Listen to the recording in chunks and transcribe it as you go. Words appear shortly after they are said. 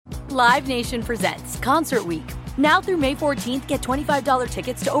Live Nation presents Concert Week. Now through May 14th, get $25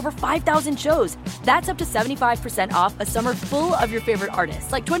 tickets to over 5,000 shows. That's up to 75% off a summer full of your favorite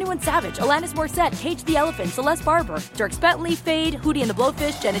artists like 21 Savage, Alanis Morissette, Cage the Elephant, Celeste Barber, Dierks Bentley, Fade, Hootie and the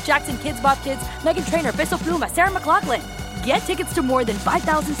Blowfish, Janet Jackson, Kidz Bop Kids, Meghan Trainor, Peso Pluma, Sarah McLachlan. Get tickets to more than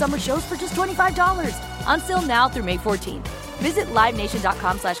 5,000 summer shows for just $25. Until now through May 14th. Visit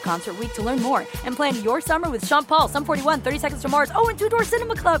LiveNation.com/Concert Week to learn more and plan your summer with Sean Paul, Sum 41, 30 Seconds to Mars, and Two Door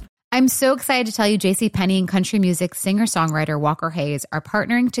Cinema Club. I'm so excited to tell you JCPenney and country music singer-songwriter Walker Hayes are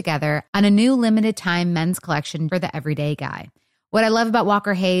partnering together on a new limited-time men's collection for the everyday guy. What I love about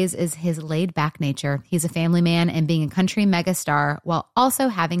Walker Hayes is his laid-back nature. He's a family man, and being a country megastar while also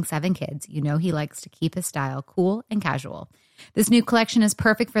having 7 kids, you know he likes to keep his style cool and casual. This new collection is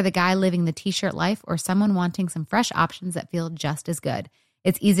perfect for the guy living the t-shirt life or someone wanting some fresh options that feel just as good.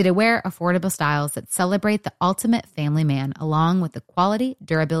 It's easy to wear, affordable styles that celebrate the ultimate family man, along with the quality,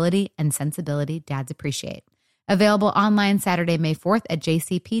 durability, and sensibility dads appreciate. Available online Saturday, May 4th at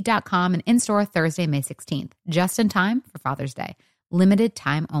jcp.com and in-store Thursday, May 16th. Just in time for Father's Day. Limited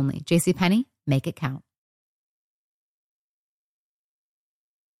time only. JCPenney, make it count.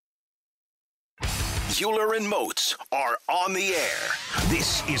 Euler and Moats are on the air.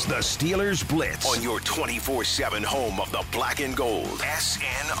 This is the Steelers Blitz on your 24/7 home of the black and gold.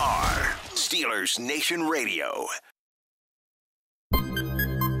 SNR, Steelers Nation Radio.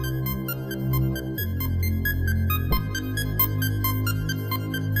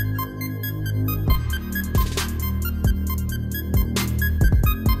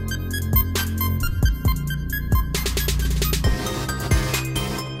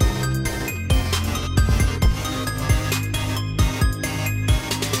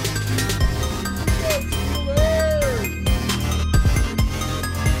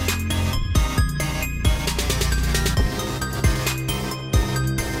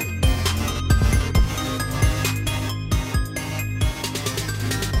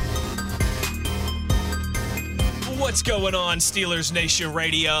 What's going on, Steelers Nation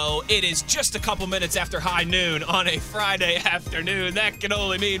Radio? It is just a couple minutes after high noon on a Friday afternoon. That can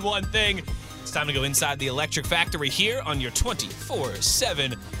only mean one thing. It's time to go inside the Electric Factory here on your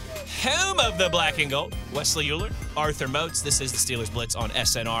 24/7 home of the black and gold. Wesley Euler, Arthur Moats. This is the Steelers Blitz on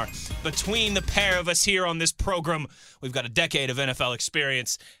SNR. Between the pair of us here on this program, we've got a decade of NFL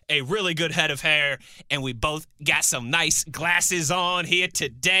experience, a really good head of hair, and we both got some nice glasses on here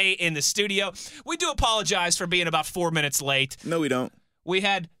today in the studio. We do apologize for being about 4 minutes late. No, we don't. We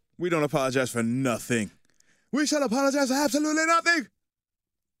don't apologize for nothing. We shall apologize for absolutely nothing.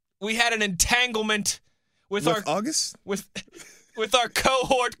 We had an entanglement with August? With our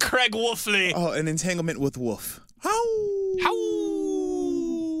cohort, Craig Wolfley. Oh, an entanglement with Wolf. How?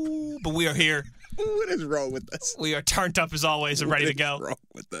 But we are here. What is wrong with us? We are turned up as always and ready to go. What is wrong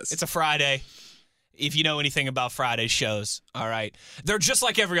with us? It's a Friday. If you know anything about Friday shows, all right. They're just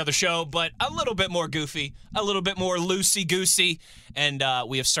like every other show, but a little bit more goofy, a little bit more loosey-goosey, and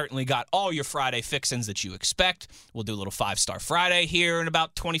we have certainly got all your Friday fixins that you expect. We'll do a little 5-Star Friday here in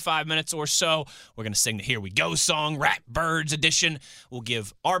about 25 minutes or so. We're going to sing the Here We Go song, Rat Birds edition. We'll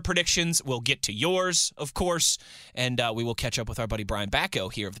give our predictions. We'll get to yours, of course, and we will catch up with our buddy Brian Bacco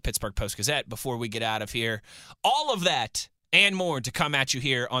here of the Pittsburgh Post-Gazette before we get out of here. All of that and more to come at you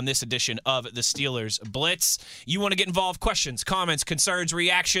here on this edition of the Steelers Blitz. You want to get involved? Questions, comments, concerns,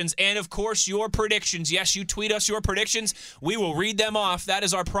 reactions, and, of course, your predictions. Yes, you tweet us your predictions. We will read them off. That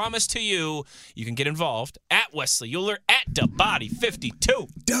is our promise to you. You can get involved at Wesley Euler, at DaBody52.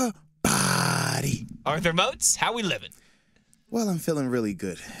 DaBody. Arthur Moats, how we living? Well, I'm feeling really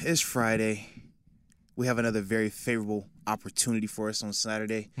good. It's Friday. We have another very favorable opportunity for us on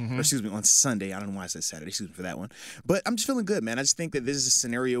Saturday. Or excuse me, on Sunday. I don't know why I said Saturday. Excuse me for that one. But I'm just feeling good, man. I just think that this is a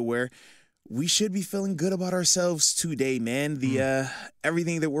scenario where we should be feeling good about ourselves today, man. The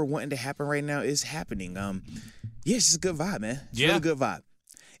everything that we're wanting to happen right now is happening. Yeah, it's just a good vibe, man. It's a really good vibe.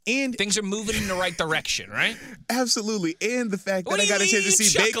 And things are moving in the right direction, right? Absolutely. And the fact that I got a chance to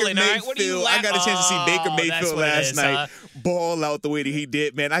see Baker chuckling, all right? Mayfield. I got a chance to see Baker Mayfield last night huh? ball out the way that he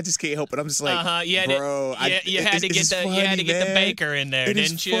did, man. I just can't help it. I'm just like, bro. You had to get the Baker in there,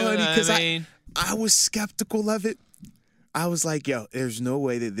 didn't you? Funny because I was skeptical of it. I was like, yo, there's no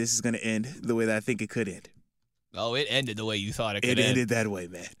way that this is going to end the way that I think it could end. Oh, it ended the way you thought it could end. It ended that way,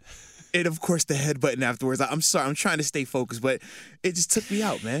 man. And, of course, the headbutting afterwards. I'm sorry. I'm trying to stay focused, but it just took me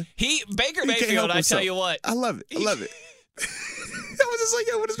out, man. Baker Mayfield, I tell you what. I love it. I was just like,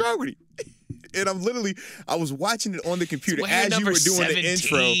 yo, what is wrong with you? And I was watching it on the computer as you were doing the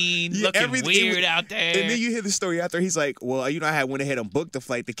intro. Looking weird out there. And then you hear the story out there. He's like, well, I had went ahead and booked the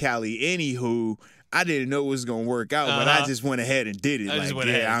flight to Cali. Anywho, I didn't know it was gonna work out, but I just went ahead and did it.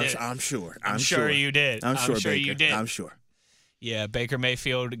 I'm sure. I'm sure you did. I'm sure Baker. you did. I'm sure. Yeah, Baker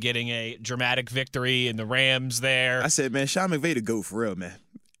Mayfield getting a dramatic victory in the Rams there. I said, man, Sean McVay the GOAT for real, man.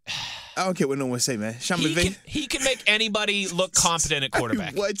 I don't care what no one say, man. Sean McVay. He can make anybody look competent at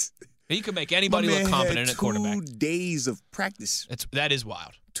quarterback. What? He can make anybody look competent at quarterback. 2 days of practice. That is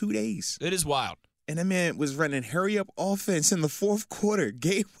wild. 2 days. It is wild. And that man was running hurry-up offense in the fourth quarter.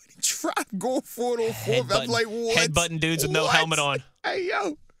 Game-winning drive, going forward on fourth. I'm like, what? Headbutting dudes with no helmet on. Hey,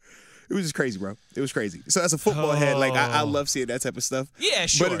 yo. It was just crazy, bro. It was crazy. So as a football head, like I love seeing that type of stuff. Yeah,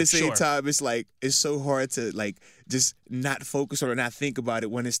 sure. But at the same time, it's like it's so hard to like just not focus or not think about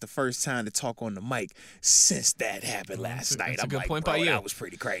it when it's the first time to talk on the mic since that happened last night. That's a good point by you. That was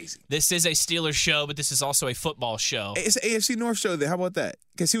pretty crazy. This is a Steelers show, but this is also a football show. It's an AFC North show there. How about that?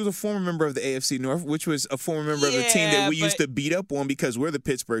 Because he was a former member of the AFC North, which was a former member of the team that we used to beat up on because we're the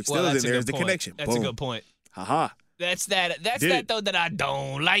Pittsburgh Steelers, and there's the connection. That's a good point. Ha-ha. That's that though that I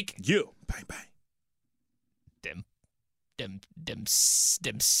don't like. You. Bang, bang. Them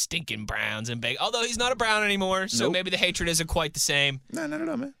stinking Browns and Baker. Although he's not a Brown anymore, so maybe the hatred isn't quite the same. No, not at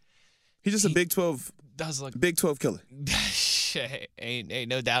all, man. He's just a Big 12. Does look Big 12 killer. ain't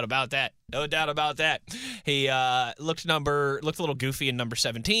no doubt about that. No doubt about that. He looked a little goofy in number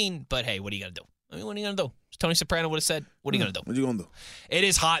 17, but hey, what are you gonna do? I mean, what are you gonna do? As Tony Soprano would have said, what are you gonna do? What you gonna do? It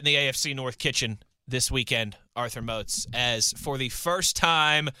is hot in the AFC North kitchen this weekend, Arthur Moats, as for the first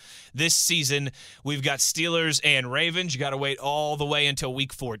time this season, we've got Steelers and Ravens. You got to wait all the way until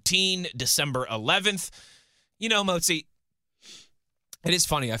Week 14, December 11th. You know, Moatsy, it is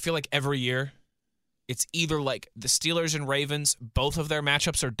funny. I feel like every year it's either like the Steelers and Ravens, both of their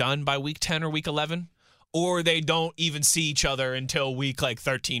matchups are done by Week 10 or Week 11, or they don't even see each other until week like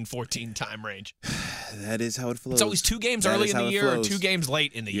 13, 14 time range. That is how it flows. It's always 2 games early in the year or 2 games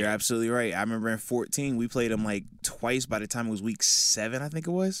late in the year. You're absolutely right. I remember in 14, we played them like twice by the time it was week 7, I think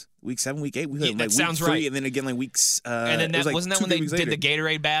it was. Week 7, week 8. We played them like week 3, right. And then again like weeks. And then wasn't that when they did the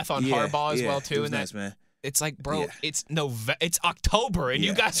Gatorade bath on Harbaugh as well, too? It was nice, man. It's like, bro, it's October, and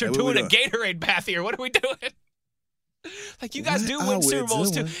you guys are doing a Gatorade bath here. What are we doing? Like, you guys do win Super Bowls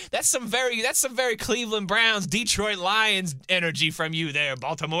too. That's some very Cleveland Browns, Detroit Lions energy from you there,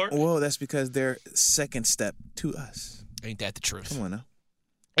 Baltimore. Well, that's because they're second step to us. Ain't that the truth? Come on now.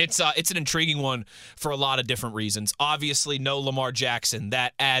 It's an intriguing one for a lot of different reasons. Obviously, no Lamar Jackson.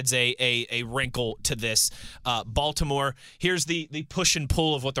 That adds a wrinkle to this. Baltimore, here's the push and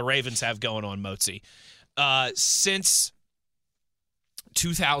pull of what the Ravens have going on, Moatsy. Since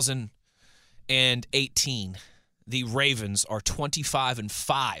 2018, the Ravens are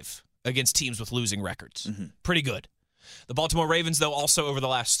 25-5 against teams with losing records. Mm-hmm. Pretty good. The Baltimore Ravens, though, also over the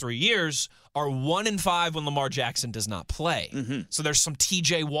last 3 years are 1-5 when Lamar Jackson does not play. Mm-hmm. So there's some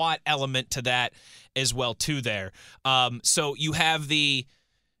TJ Watt element to that as well, too, there. So you have the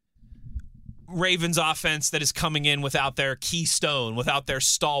Ravens offense that is coming in without their keystone, without their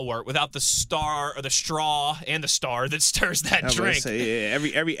stalwart, without the star or the straw and the star that stirs that drink. Say,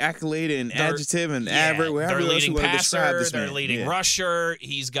 every accolade and adjective and adverb, their leading passer, their man. leading rusher.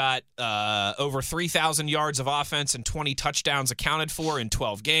 He's got over 3,000 yards of offense and 20 touchdowns accounted for in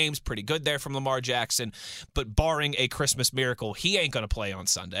 12 games. Pretty good there from Lamar Jackson. But barring a Christmas miracle, he ain't going to play on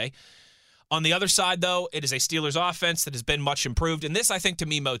Sunday. On the other side, though, it is a Steelers offense that has been much improved. And this, I think, to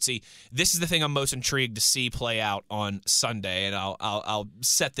me, Moatsy, this is the thing I'm most intrigued to see play out on Sunday. And I'll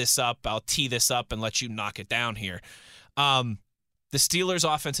set this up, I'll tee this up, and let you knock it down here. The Steelers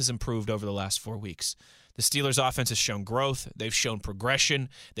offense has improved over the last 4 weeks. The Steelers offense has shown growth. They've shown progression.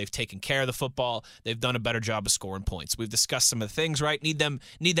 They've taken care of the football. They've done a better job of scoring points. We've discussed some of the things, right? Need them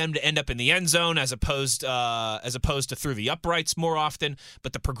to end up in the end zone as opposed to through the uprights more often.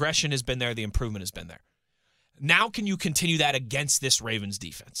 But the progression has been there. The improvement has been there. Now can you continue that against this Ravens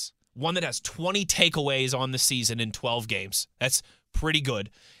defense? One that has 20 takeaways on the season in 12 games. That's pretty good.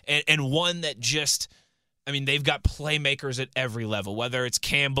 And one that just... I mean, they've got playmakers at every level, whether it's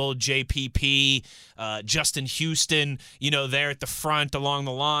Campbell, JPP, Justin Houston, there at the front along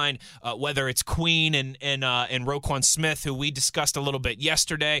the line, whether it's Queen and Roquan Smith, who we discussed a little bit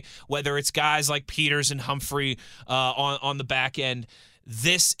yesterday, whether it's guys like Peters and Humphrey on the back end.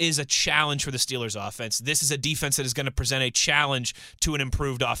 This is a challenge for the Steelers offense. This is a defense that is going to present a challenge to an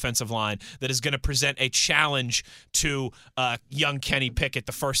improved offensive line, that is going to present a challenge to young Kenny Pickett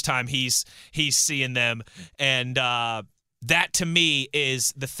the first time he's seeing them. And that, to me,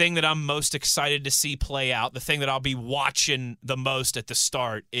 is the thing that I'm most excited to see play out. The thing that I'll be watching the most at the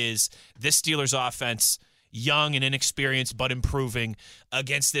start is this Steelers offense young and inexperienced but improving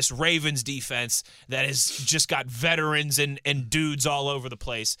against this Ravens defense that has just got veterans and dudes all over the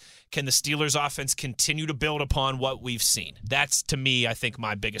place. Can the Steelers offense continue to build upon what we've seen? That's, to me, I think,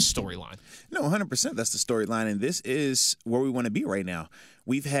 my biggest storyline. No, 100% that's the storyline, and this is where we want to be right now.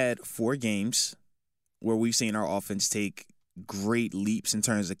 We've had 4 games where we've seen our offense take great leaps in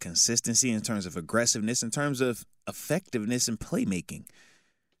terms of consistency, in terms of aggressiveness, in terms of effectiveness and playmaking.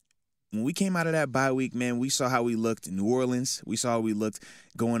 When we came out of that bye week, man, we saw how we looked in New Orleans. We saw how we looked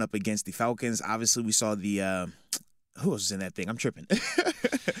going up against the Falcons. Obviously, we saw the who else was in that thing? I'm tripping.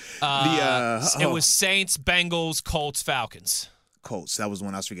 It was Saints, Bengals, Colts, Falcons. Colts. That was the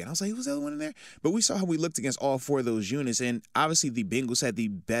one I was forgetting. I was like, who's the other one in there? But we saw how we looked against all 4 of those units. And obviously the Bengals had the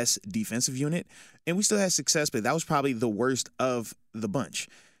best defensive unit. And we still had success, but that was probably the worst of the bunch.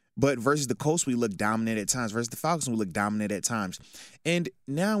 But versus the Colts, we looked dominant at times. Versus the Falcons, we looked dominant at times. And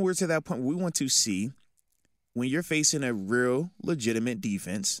now we're to that point where we want to see, when you're facing a real, legitimate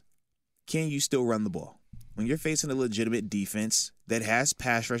defense, can you still run the ball? When you're facing a legitimate defense that has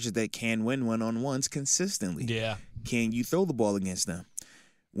pass rushers that can win one-on-ones consistently, can you throw the ball against them?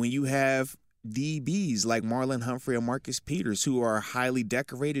 When you have DBs like Marlon Humphrey and Marcus Peters, who are highly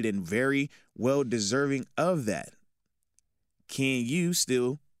decorated and very well deserving of that, can you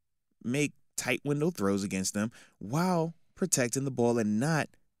still make tight window throws against them while protecting the ball and not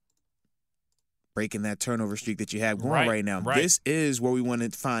breaking that turnover streak that you have going right now? Right. This is where we want to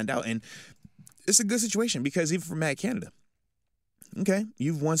find out. And it's a good situation because even for Matt Canada, okay,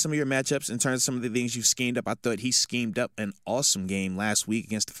 you've won some of your matchups in terms of some of the things you've schemed up. I thought he schemed up an awesome game last week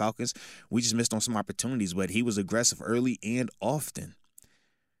against the Falcons. We just missed on some opportunities, but he was aggressive early and often.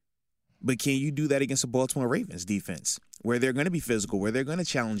 But can you do that against the Baltimore Ravens defense, where they're going to be physical, where they're going to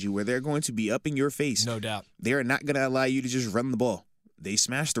challenge you, where they're going to be up in your face? No doubt. They're not going to allow you to just run the ball. They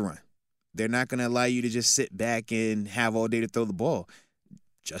smash the run. They're not going to allow you to just sit back and have all day to throw the ball.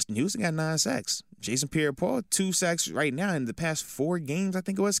 Justin Houston got 9 sacks. Jason Pierre-Paul, 2 sacks right now in the past 4 games, I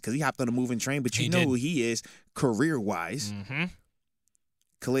think it was, because he hopped on a moving train. But you know who he is career-wise. Mm-hmm.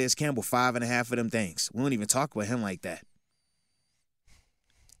 Calais Campbell, 5.5 of them things. We don't even talk about him like that.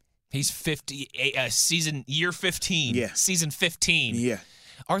 He's 50, year 15. Yeah. Season 15. Yeah.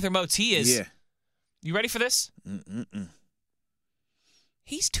 Arthur Moats, he is. Yeah. You ready for this? Mm-mm-mm.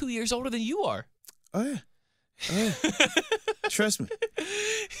 He's 2 years older than you are. Oh, yeah. Trust me.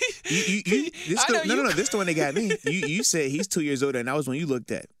 This is the one that got me. You said he's 2 years older, and that was when you looked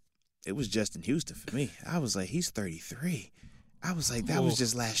at. It was Justin Houston for me. I was like, he's 33. I was like, that was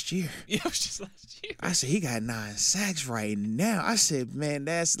just last year. Yeah, it was just last year. I said, he got 9 sacks right now. I said, man,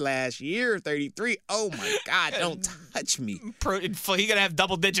 that's last year, 33. Oh, my God, don't touch me. He going to have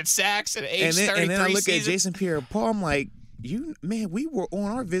double-digit sacks at age 33 And then I look season. at Jason Pierre-Paul, I'm like, we were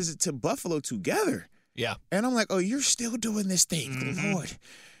on our visit to Buffalo together. Yeah. And I'm like, oh, you're still doing this thing. Mm-hmm. Lord.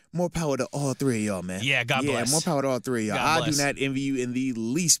 More power to all 3 of y'all, man. Yeah, God bless. Yeah, more power to all 3 of y'all. God I bless. do not envy you in the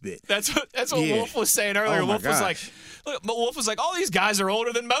least bit. That's what Wolf was saying earlier. Oh, my Wolf was like, gosh. look, Wolf was like, all these guys are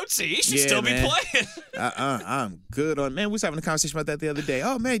older than Moatsy. He should still be playing. I'm good on, man. We was having a conversation about that the other day.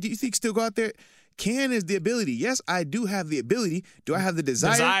 Oh, man, do you think still go out there? Can is the ability. Yes, I do have the ability. Do I have the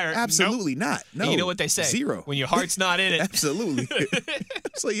desire? Absolutely not. No. And you know what they say? 0. When your heart's not in it. Absolutely.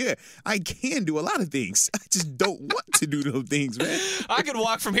 So, yeah, I can do a lot of things. I just don't want to do those things, man. I could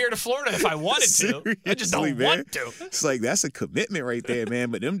walk from here to Florida if I wanted to. I just don't want to. It's like, that's a commitment right there,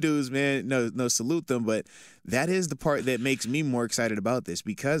 man. But them dudes, man, no, salute them. But that is the part that makes me more excited about this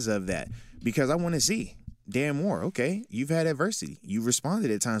because of that. Because I want to see. Dan Moore, okay, you've had adversity. You've responded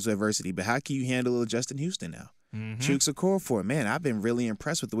at times to adversity, but how can you handle Justin Houston now? Mm-hmm. Chuks Okorafor, man, I've been really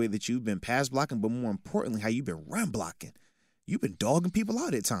impressed with the way that you've been pass blocking, but more importantly, how you've been run blocking. You've been dogging people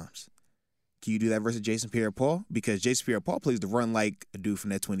out at times. Can you do that versus Jason Pierre-Paul? Because Jason Pierre-Paul plays the run like a dude from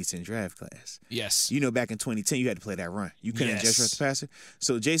that 2010 draft class. Yes. You know, back in 2010, you had to play that run. You couldn't just rush the passer.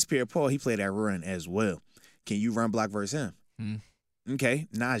 So Jason Pierre-Paul, he played that run as well. Can you run block versus him? Okay,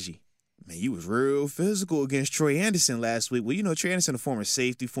 Najee. Man, you was real physical against Troy Anderson last week. Well, you know, Troy Anderson, a former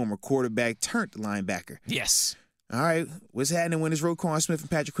safety, former quarterback, turned linebacker. Yes. All right, what's happening when it's Roquan Smith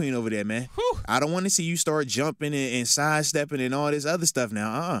and Patrick Queen over there, man? Whew. I don't want to see you start jumping and sidestepping and all this other stuff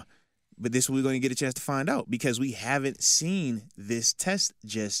now. But this we're going to get a chance to find out because we haven't seen this test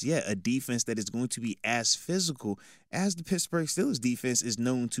just yet. A defense that is going to be as physical as the Pittsburgh Steelers defense is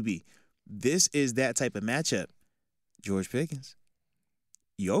known to be. This is that type of matchup. George Pickens,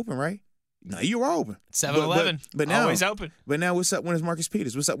 you open, right? No, you are open. 7-11. But now, always open. But now what's up when it's Marcus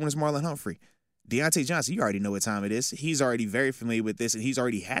Peters? What's up when it's Marlon Humphrey? Deontay Johnson, you already know what time it is. He's already very familiar with this, and he's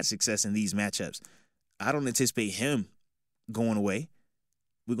already had success in these matchups. I don't anticipate him going away.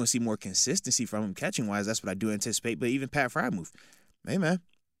 we're going to see more consistency from him catching-wise. That's what I do anticipate. But even Pat Freiermuth, hey, man,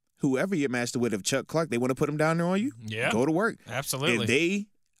 whoever you're matched with, if Chuck Clark, they want to put him down there on you, go to work. Absolutely.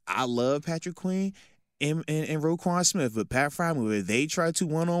 I love Patrick Queen and Roquan Smith, but Pat Freiermuth, if they try to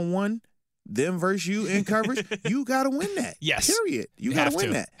one-on-one them versus you in coverage, you got to win that. Yes. Period. You got to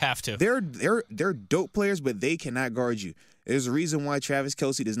win that. Have to. They're dope players, but they cannot guard you. There's a reason why Travis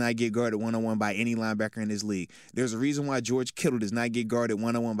Kelce does not get guarded one-on-one by any linebacker in this league. There's a reason why George Kittle does not get guarded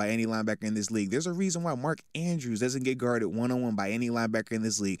one-on-one by any linebacker in this league. There's a reason why Mark Andrews doesn't get guarded one-on-one by any linebacker in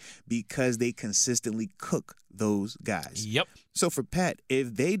this league, because they consistently cook those guys. Yep. So for Pat,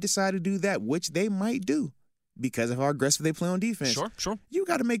 if they decide to do that, which they might do because of how aggressive they play on defense, sure, you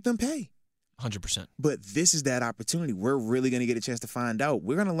got to make them pay. 100%. But this is that opportunity. We're really going to get a chance to find out.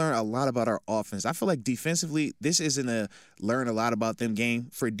 We're going to learn a lot about our offense. I feel like defensively, this isn't a learn a lot about them game.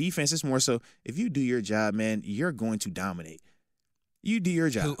 For defense, it's more so if you do your job, man, you're going to dominate. You do your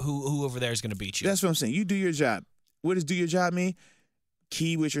job. Who over there is going to beat you? That's what I'm saying. You do your job. What does do your job mean?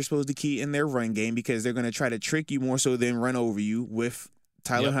 Key what you're supposed to key in their run game, because they're going to try to trick you more so than run over you with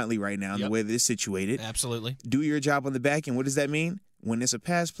Tyler Huntley right now, the way that it's situated. Absolutely. Do your job on the back end. What does that mean? When it's a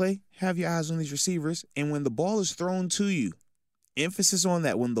pass play, have your eyes on these receivers. And when the ball is thrown to you, emphasis on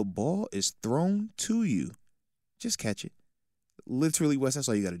that. When the ball is thrown to you, just catch it. Literally, Wes, that's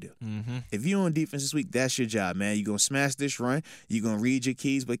all you got to do. Mm-hmm. If you're on defense this week, that's your job, man. You're going to smash this run. You're going to read your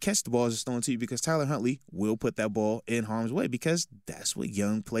keys, but catch the ball as it's thrown to you, because Tyler Huntley will put that ball in harm's way, because that's what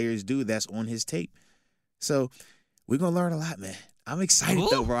young players do. That's on his tape. So we're going to learn a lot, man. I'm excited,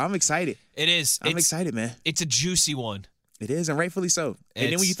 though, bro. I'm excited. It is. I'm excited, man. It's a juicy one. It is, and rightfully so.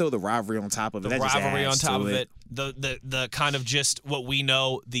 And then when you throw the rivalry on top of it, the rivalry on top of it, the kind of just what we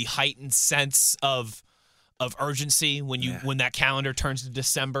know, the heightened sense of urgency when that calendar turns to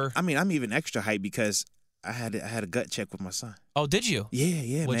December. I mean, I'm even extra hyped because I had a gut check with my son. Oh, did you?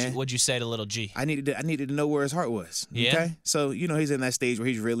 Yeah, man. What'd you say to little G? I needed to know where his heart was. Yeah. Okay? So, he's in that stage where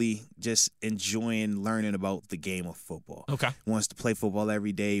he's really just enjoying learning about the game of football. Okay. Wants to play football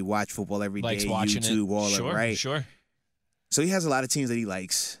every day, watch football every Likes day, watching YouTube, all sure, of it, right? Sure. So he has a lot of teams that he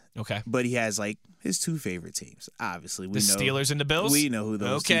likes. Okay. But he has, his two favorite teams. Obviously, we know. The Steelers and the Bills? We know who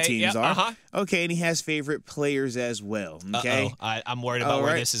those two teams are. Uh-huh. Okay, and he has favorite players as well. Okay. I'm worried about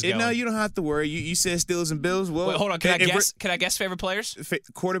where this is going. No, you don't have to worry. You said Steelers and Bills. Well, wait, hold on. Can I guess favorite players?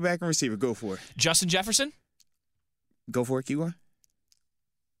 Quarterback and receiver. Go for it. Justin Jefferson? Go for it, Q1.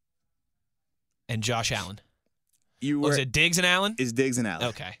 And Josh Allen. Was it Diggs and Allen? It's Diggs and Allen.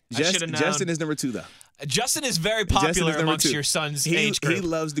 Okay. I should have known. Justin is number 2, though. Justin is very popular amongst your son's age group. He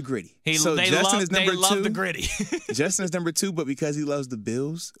loves the gritty. They love the gritty. Justin is number 2, but because he loves the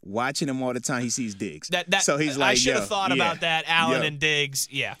Bills, watching him all the time, he sees Diggs. So he's like, I should have thought about that, Allen and Diggs.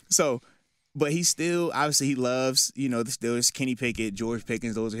 Yeah. So, but he still, obviously, he loves, the Steelers, Kenny Pickett, George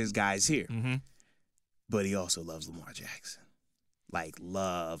Pickens. Those are his guys here. Mm-hmm. But he also loves Lamar Jackson.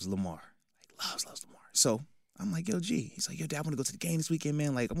 Loves Lamar. Loves Lamar. So, I'm like, yo, G. He's like, yo, Dad, I want to go to the game this weekend, man.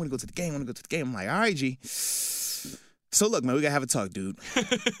 I'm going to go to the game. I'm like, all right, G. So, look, man, we got to have a talk, dude.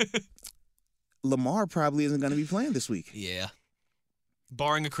 Lamar probably isn't going to be playing this week. Yeah.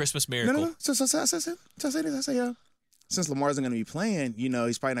 Barring a Christmas miracle. No. So I say this. Since Lamar isn't going to be playing,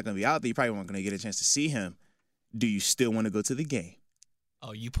 he's probably not going to be out there. You probably aren't going to get a chance to see him. Do you still want to go to the game?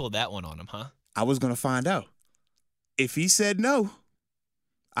 Oh, you pulled that one on him, huh? I was going to find out. If he said no,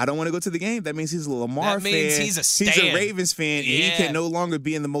 I don't want to go to the game, that means he's a Lamar fan. That means he's a stan. He's a Ravens fan, and he can no longer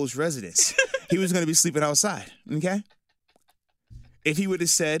be in the most residence. He was going to be sleeping outside, okay? If he would have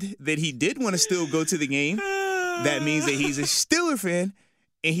said that he did want to still go to the game, that means that he's a Steeler fan,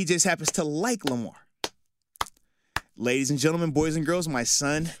 and he just happens to like Lamar. Ladies and gentlemen, boys and girls, my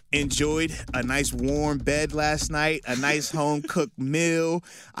son enjoyed a nice warm bed last night, a nice home-cooked meal.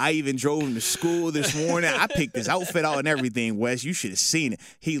 I even drove him to school this morning. I picked his outfit out and everything, Wes. You should have seen it.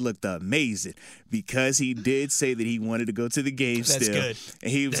 He looked amazing because he did say that he wanted to go to the game still. That's good.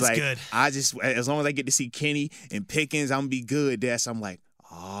 And he was as long as I get to see Kenny and Pickens, I'm going to be good, Dad. So I'm like,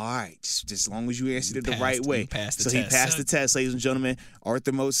 all right, just as long as you answered it the right way. He passed the test, ladies and gentlemen.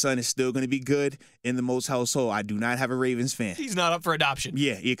 Arthur Mote's son is still going to be good in the Mote's household. I do not have a Ravens fan. He's not up for adoption.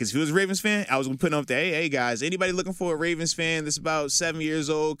 Yeah, because if he was a Ravens fan, I was going to put him up there. Hey, guys, anybody looking for a Ravens fan that's about 7 years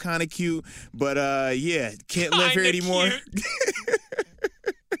old, kind of cute, but can't live here anymore.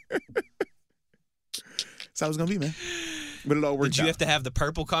 That's how it's going to be, man. But it all worked out. Did you have to have the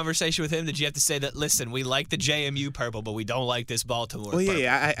purple conversation with him? Did you have to say that, listen, we like the JMU purple, but we don't like this Baltimore purple?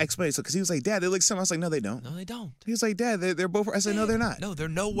 Yeah, I explained. So, because he was like, Dad, they look similar. I was like, no, they don't. No, they don't. He was like, Dad, they're both. I said, no, they're not. No, they're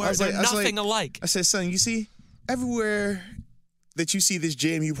nowhere. They're nothing alike. I said, son, you see, everywhere that you see this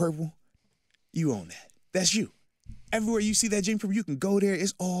JMU purple, you own that. That's you. everywhere you see that Jamie purple, you can go there.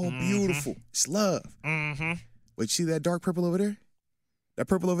 It's all beautiful. It's love. Mm-hmm. But you see that dark purple over there? That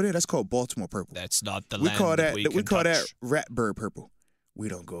purple over there, that's called Baltimore purple. That's not the we land call that. we We call that touch. Ratbird purple. We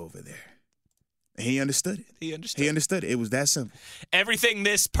don't go over there. And he understood it. He understood. He understood it. It was that simple. Everything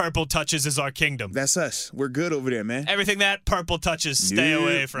this purple touches is our kingdom. That's us. We're good over there, man. Everything that purple touches, stay Nope.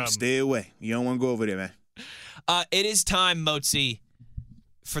 away from. Stay away. You don't want to go over there, man. It is time, Motzi,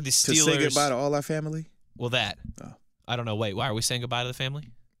 for the To Steelers. say goodbye to all our family? Well, that. Oh. I don't know. Wait, why are we saying goodbye to the family?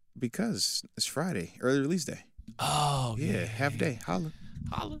 Because it's Friday, early release day. Oh, Yeah, half day. Holla.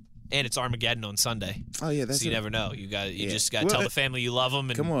 Holla. And it's Armageddon on Sunday. Oh, yeah, that's So you it. never know. You Yeah. just got to Well, tell the family you love them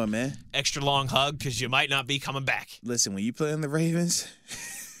and Come on, man. extra long hug because you might not be coming back. Listen, when you play in the Ravens,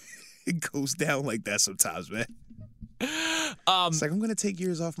 it goes down like that sometimes, man. It's like, I'm going to take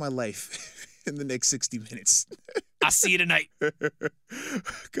years off my life in the next 60 minutes. I see you tonight.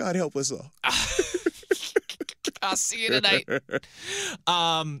 God help us all. I'll see you tonight.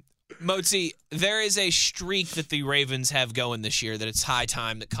 Motzi, there is a streak that the Ravens have going this year that it's high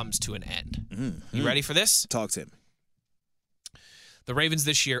time that comes to an end. You ready for this? Talk to him. The Ravens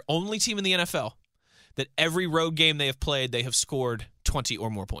this year, only team in the NFL that every road game they have played, they have scored 20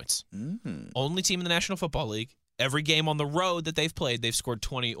 or more points. Only team in the National Football League. Every game on the road that they've played, they've scored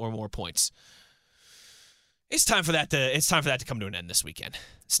 20 or more points. It's time for that to come to an end this weekend.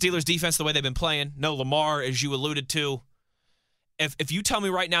 Steelers defense, the way they've been playing. No Lamar, as you alluded to. If you tell me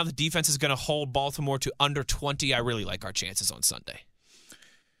right now the defense is going to hold Baltimore to under 20, I really like our chances on Sunday.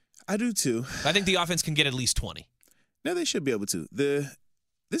 I do too. I think the offense can get at least 20. No, they should be able to.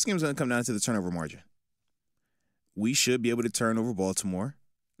 This game's going to come down to the turnover margin. We should be able to turn over Baltimore.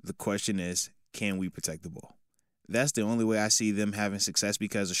 The question is, can we protect the ball? That's the only way I see them having success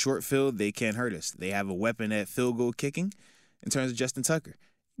because a short field, they can't hurt us. They have a weapon at field goal kicking in terms of Justin Tucker.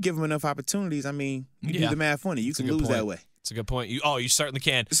 Give them enough opportunities. I mean, you do the math on it. You can lose that way. It's a good point. You certainly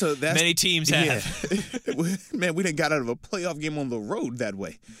can. So many teams have. Yeah. Man, we done got out of a playoff game on the road that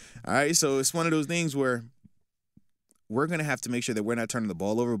way. All right, so it's one of those things where we're going to have to make sure that we're not turning the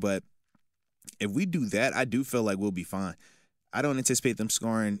ball over, but if we do that, I do feel like we'll be fine. I don't anticipate them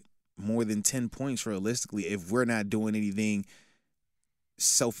scoring more than 10 points realistically if we're not doing anything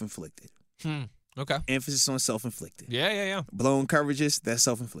self-inflicted. Okay. Emphasis on self-inflicted. Yeah. Blown coverages, that's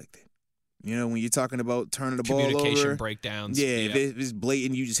self-inflicted. You know, when you're talking about turning the ball over. Communication breakdowns. Yeah, if it's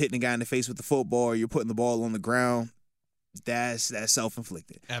blatant, you just hitting the guy in the face with the football or you're putting the ball on the ground, that's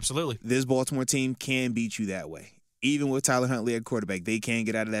self-inflicted. Absolutely. This Baltimore team can beat you that way. Even with Tyler Huntley at quarterback, they can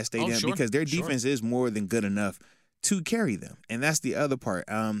get out of that stadium because their defense is more than good enough to carry them. And that's the other part.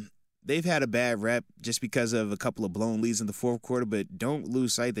 They've had a bad rep just because of a couple of blown leads in the fourth quarter, but don't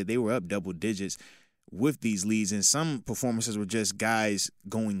lose sight that they were up double digits with these leads, and some performances were just guys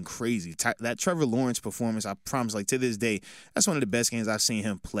going crazy. That Trevor Lawrence performance, I promise, like to this day, that's one of the best games I've seen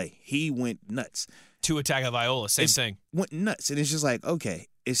him play. He went nuts. Tua Tagovailoa, same thing. Went nuts, and it's just like, okay,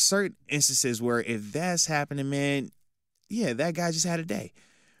 it's certain instances where if that's happening, man, yeah, that guy just had a day.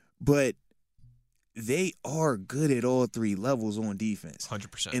 But they are good at all three levels on defense.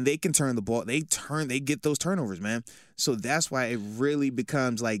 100%. And they can turn the ball. They get those turnovers, man. So that's why it really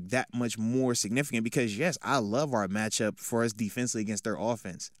becomes like that much more significant because, yes, I love our matchup for us defensively against their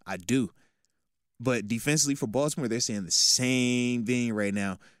offense. I do. But defensively for Baltimore, they're saying the same thing right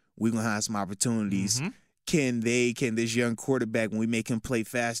now. We're going to have some opportunities. Can this young quarterback, when we make him play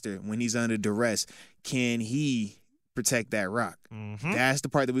faster, when he's under duress, can he protect that rock? That's the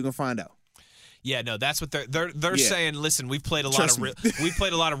part that we're going to find out. Yeah, no, that's what they're saying. Listen, we've played a lot Trust of me. we've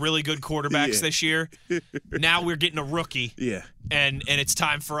played a lot of really good quarterbacks this year. Now we're getting a rookie. Yeah. And it's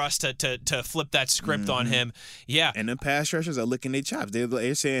time for us to flip that script on him. Yeah. And the pass rushers are licking their chops.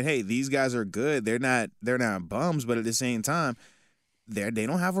 They're saying, "Hey, these guys are good. They're not bums, but at the same time, they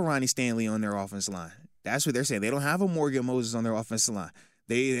don't have a Ronnie Stanley on their offensive line. That's what they're saying. They don't have a Morgan Moses on their offensive line.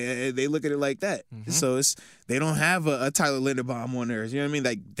 They look at it like that. So they don't have a Tyler Linderbaum on theirs. You know what I mean?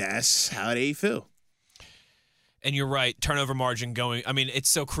 Like that's how they feel. And you're right, turnover margin going. I mean, it's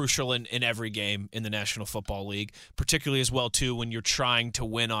so crucial in every game in the National Football League, particularly as well, too, when you're trying to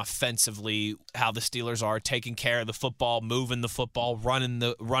win offensively, how the Steelers are taking care of the football, moving the football, running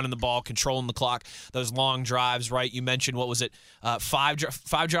the ball, controlling the clock, those long drives, right? You mentioned, what was it, five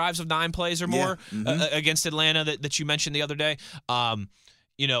drives of 9 plays or more against Atlanta that you mentioned the other day.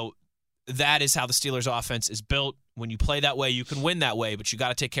 You know, that is how the Steelers offense is built. When you play that way, you can win that way, but you got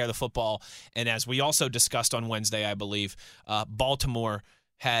to take care of the football. And as we also discussed on Wednesday, I believe, Baltimore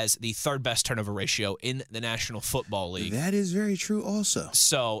has the third best turnover ratio in the National Football League. That is very true also.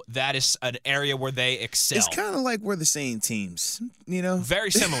 So that is an area where they excel. It's kind of like we're the same teams, you know?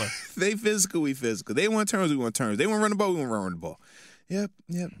 Very similar. They physical, we physical. They want turns, we want turns. They want to run the ball, we want to run the ball. Yep.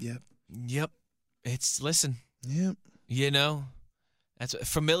 Listen. Yep. You know, that's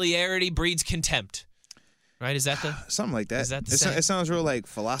familiarity breeds contempt. Right? Is that the something like that? Is that the saying? It sounds real like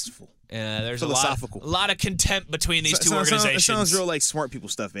philosophical. There's philosophical. a lot of contempt between these two organizations. It sounds real like smart people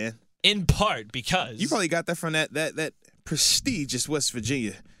stuff, man. In part because you probably got that from that prestigious West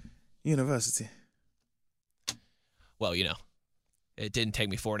Virginia university. Well, you know, it didn't take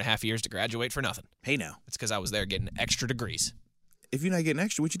me 4.5 years to graduate for nothing. Hey, now. It's because I was there getting extra degrees. If you're not getting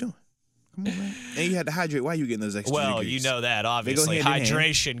extra, what you doing? Come on, man. And you had to hydrate. Why are you getting those extra degrees? Well, you know that, obviously.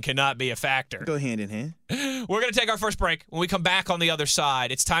 Hydration cannot be a factor. Go hand in hand. We're going to take our first break. When we come back on the other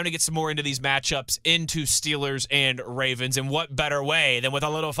side, it's time to get some more into these matchups, into Steelers and Ravens. And what better way than with a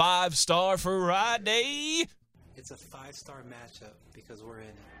little 5-Star Friday? It's a 5-star matchup because we're in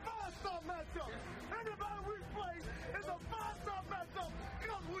it. 5-star matchup. Anybody we play is a 5-star matchup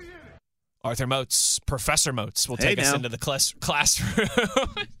because we in it. Arthur Moats, Professor Moats, will take us into the classroom.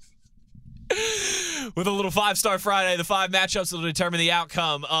 With a little 5-Star Friday, the 5 matchups that will determine the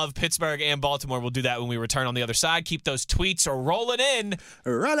outcome of Pittsburgh and Baltimore. We'll do that when we return on the other side. Keep those tweets rolling in.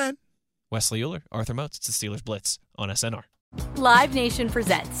 Rolling. Wesley Euler, Arthur Moats. It's the Steelers Blitz on SNR. Live Nation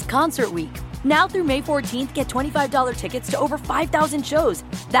presents Concert Week. Now through May 14th, get $25 tickets to over 5,000 shows.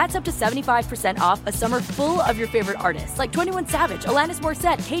 That's up to 75% off a summer full of your favorite artists like 21 Savage, Alanis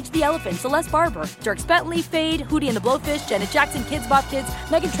Morissette, Cage the Elephant, Celeste Barber, Dierks Bentley, Fade, Hootie and the Blowfish, Janet Jackson, Kids Bop Kids,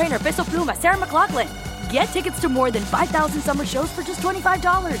 Meghan Trainor, Peso Pluma, Sarah McLachlan. Get tickets to more than 5,000 summer shows for just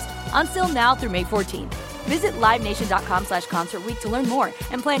 $25. Until now through May 14th. Visit LiveNation.com/Concert Week to learn more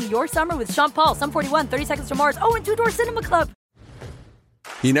and plan your summer with Sean Paul, Sum 41, 30 Seconds to Mars, and Two Door Cinema Club.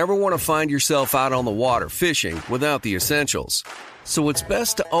 You never want to find yourself out on the water fishing without the essentials. So it's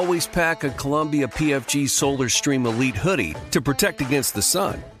best to always pack a Columbia PFG Solar Stream Elite hoodie to protect against the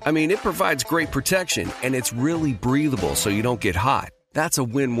sun. I mean, it provides great protection and it's really breathable so you don't get hot. That's a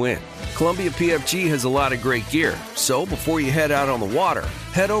win-win. Columbia PFG has a lot of great gear. So before you head out on the water,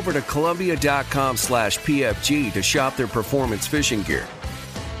 head over to Columbia.com/PFG to shop their performance fishing gear.